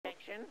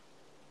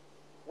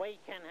We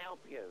can help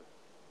you.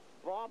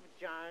 Bob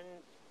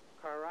Jones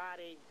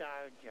Karate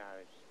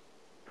Dojos.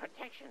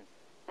 Protection.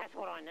 That's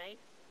what I need.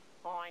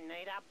 I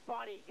need a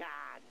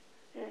bodyguard.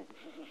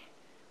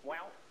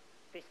 Well,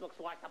 this looks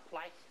like the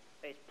place.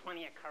 There's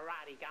plenty of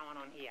karate going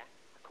on here.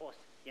 Of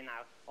course, you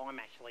know, I'm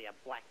actually a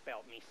black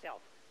belt myself.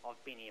 I've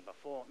been here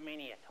before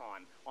many a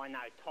time. I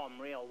know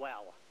Tom real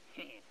well.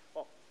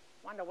 Well,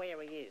 wonder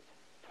where he is.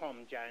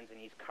 Tom Jones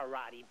and his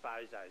karate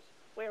bozos.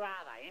 Where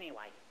are they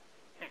anyway?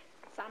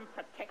 Some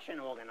protection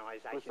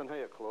organisation. Listen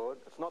here,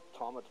 Claude. It's not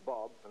Tom, it's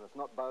Bob, and it's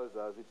not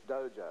bozos, it's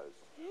dojos.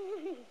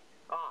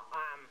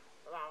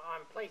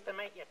 I'm pleased to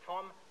meet you,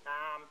 Tom.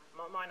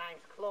 My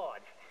name's Claude.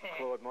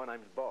 Claude, my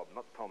name's Bob,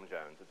 not Tom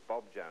Jones. It's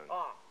Bob Jones.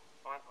 Oh,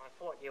 I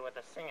thought you were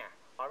the singer.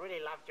 I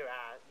really loved your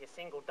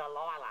single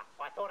Delilah.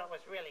 I thought it was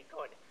really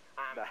good.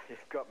 No,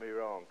 you've got me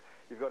wrong.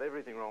 You've got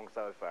everything wrong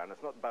so far, and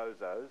it's not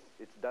bozos,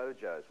 it's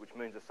dojos, which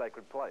means a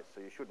sacred place,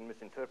 so you shouldn't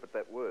misinterpret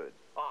that word.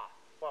 Oh,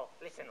 well,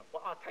 listen,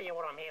 I'll tell you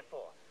what I'm here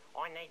for.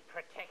 I need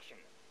protection.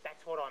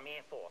 That's what I'm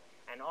here for.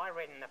 And I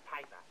read in the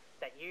paper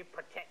that you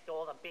protect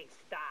all the big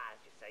stars,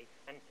 you see,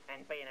 and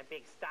being a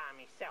big star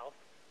myself,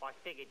 I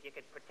figured you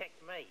could protect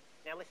me.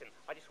 Now listen,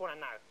 I just want to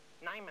know,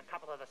 name a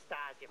couple of the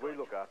stars you've got. We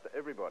look after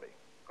everybody.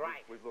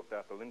 Great. We've looked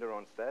after Linda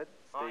Ronstadt,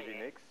 Stevie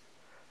Nicks,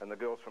 and the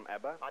girls from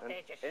ABBA, Oh, and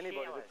they're just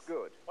anybody Sheilas. that's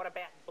good. What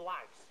about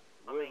blokes?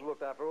 We've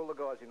looked after all the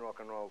guys in rock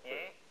and roll too.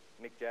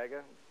 Yeah? Mick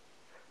Jagger,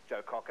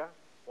 Joe Cocker.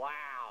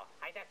 Wow.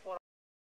 Hey, that's what